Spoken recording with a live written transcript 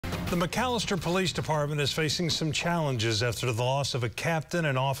The McAlester Police Department is facing some challenges after the loss of a captain,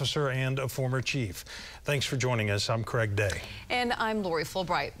 an officer, and a former chief. Thanks for joining us. I'm Craig Day. And I'm Lori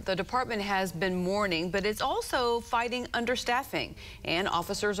Fulbright. The department has been mourning, but it's also fighting understaffing, and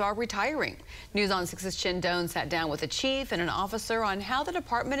officers are retiring. News on 6's Chin Doan sat down with a chief and an officer on how the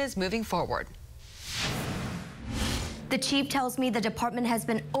department is moving forward. The chief tells me the department has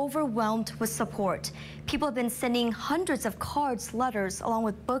been overwhelmed with support. People have been sending hundreds of cards, letters, along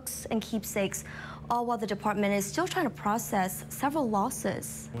with books and keepsakes, all while the department is still trying to process several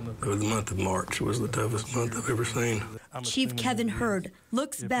losses. The month of March was the toughest month I've ever seen. Chief Kevin Hurd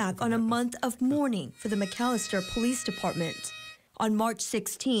looks back on a month of mourning for the McAlester Police Department. On March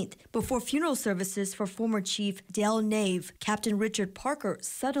 16th, before funeral services for former Chief Dale Nave, Captain Richard Parker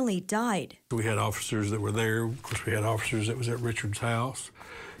suddenly died. We had officers that were there. Of course, we had officers that was at Richard's house.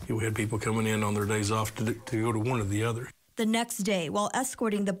 We had people coming in on their days off to go to one or the other. The next day, while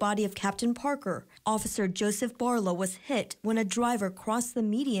escorting the body of Captain Parker, Officer Joseph Barlow was hit when a driver crossed the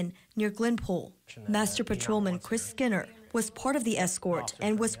median near Glenpool. Master Patrolman Chris Skinner was part of the escort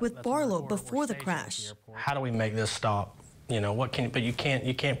and was with Barlow before the crash. How do we make this stop? You know, but you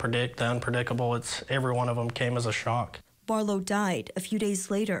can't predict the unpredictable. Every one of them came as a shock. Barlow died a few days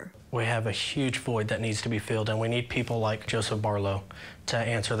later. We have a huge void that needs to be filled, and we need people like Joseph Barlow to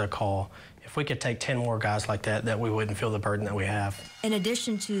answer the call. If we could take 10 more guys like that, we wouldn't feel the burden that we have. In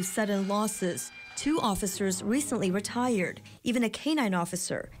addition to sudden losses, 2 officers recently retired, even a canine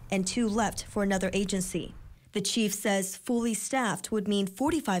officer, and 2 left for another agency. The chief says fully staffed would mean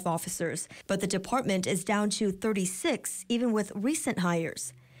 45 officers, but the department is down to 36, even with recent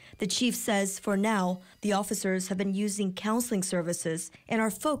hires. The chief says for now, the officers have been using counseling services and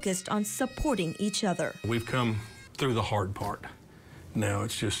are focused on supporting each other. We've come through the hard part. Now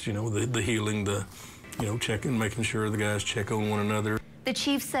it's just, the healing, checking, making sure the guys check on one another. The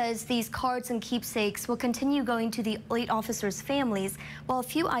chief says these cards and keepsakes will continue going to the late officers' families, while a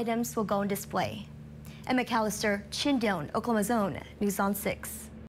few items will go on display. And McAlester, Chin Doan, Oklahoma's own News on 6.